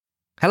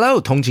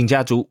Hello， 通勤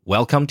家族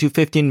 ，Welcome to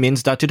 15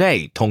 Minutes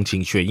Today， 通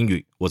勤学英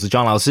语，我是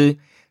庄老师。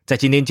在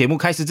今天节目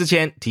开始之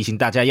前，提醒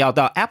大家要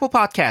到 Apple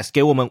Podcast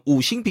给我们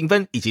5星评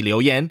分以及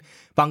留言，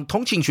帮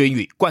通勤学英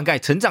语灌溉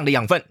成长的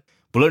养分。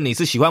不论你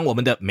是喜欢我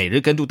们的每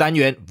日跟读单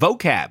元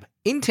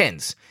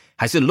Vocab、Intense，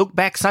 还是 Look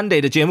Back Sunday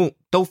的节目，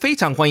都非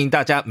常欢迎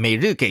大家每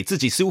日给自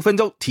己15分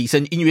钟提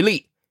升英语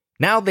力。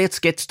Now let's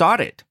get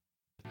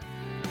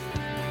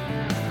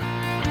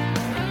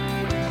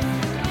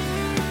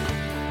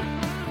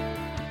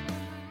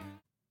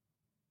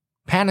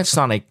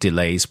started.Panasonic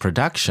delays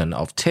production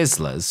of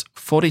Tesla's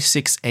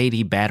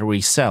 4680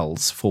 battery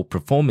cells for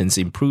performance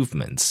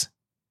improvements.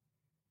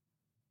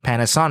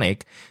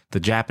 Panasonic, the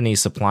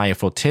Japanese supplier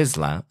for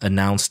Tesla,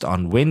 announced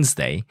on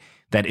Wednesday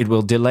that it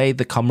will delay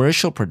the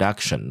commercial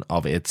production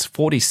of its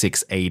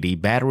 4680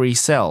 battery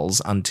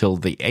cells until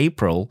the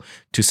April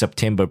to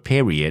September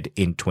period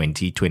in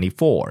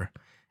 2024,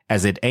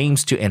 as it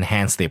aims to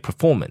enhance their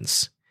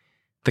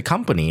performance.The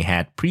company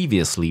had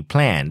previously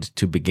planned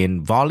to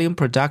begin volume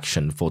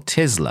production for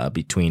Tesla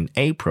between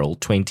April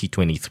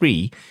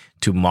 2023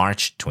 to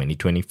March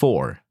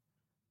 2024.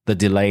 The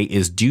delay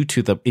is due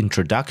to the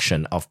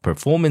introduction of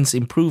performance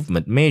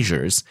improvement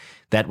measures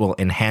that will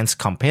enhance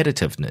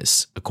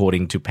competitiveness,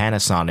 according to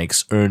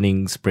Panasonic's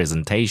earnings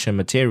presentation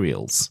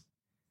materials.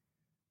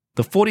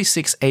 The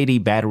 4680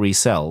 battery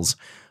cells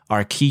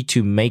are key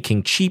to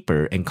making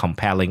cheaper and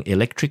compelling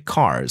electric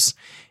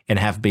cars,and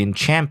have been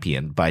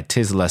championed by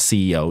Tesla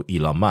CEO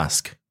Elon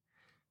Musk.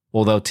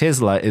 Although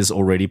Tesla is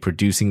already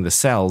producing the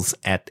cells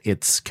at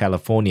its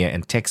California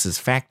and Texas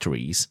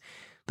factories,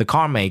 the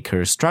car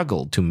maker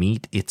struggled to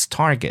meet its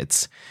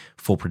targets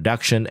for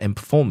production and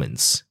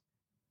performance.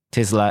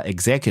 Tesla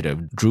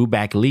executive Drew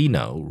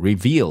Baglino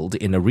revealed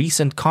in a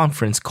recent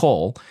conference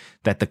call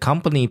that the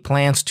company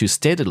plans to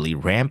steadily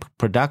ramp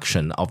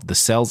production of the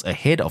cells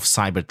ahead of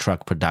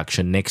Cybertruck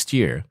production next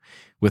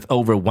year,with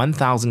over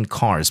 1,000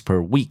 cars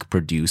per week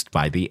produced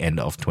by the end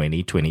of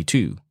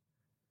 2022.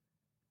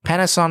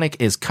 Panasonic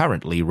is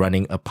currently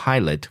running a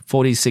pilot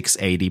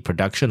 4680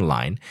 production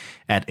line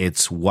at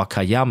its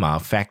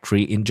Wakayama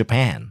factory in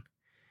Japan.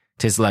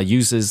 Tesla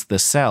uses the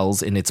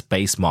cells in its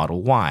base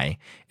Model Y,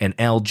 and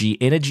LG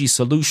Energy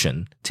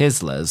Solution,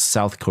 Tesla's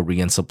South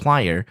Korean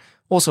supplier,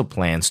 also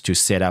plans to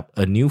set up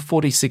a new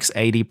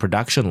 4680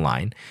 production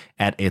line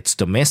at its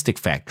domestic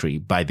factory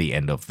by the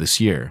end of this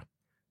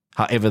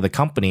year.However, the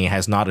company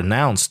has not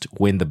announced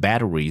when the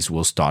batteries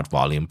will start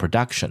volume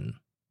production.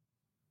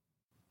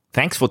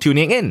 Thanks for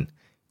tuning in.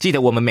 记得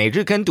我们每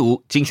日跟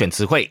读、精选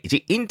词汇以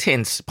及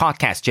Intense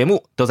Podcast 节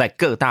目都在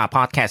各大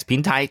Podcast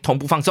平台同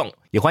步放送，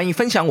也欢迎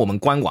分享我们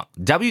官网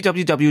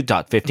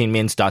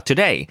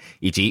www.15minutes.today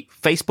以及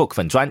Facebook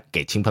粉专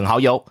给亲朋好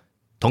友。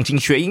通勤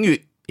学英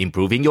语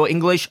 ，Improving your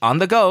English on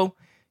the go.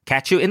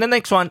 Catch you in the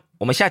next one.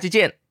 我们下期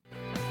见。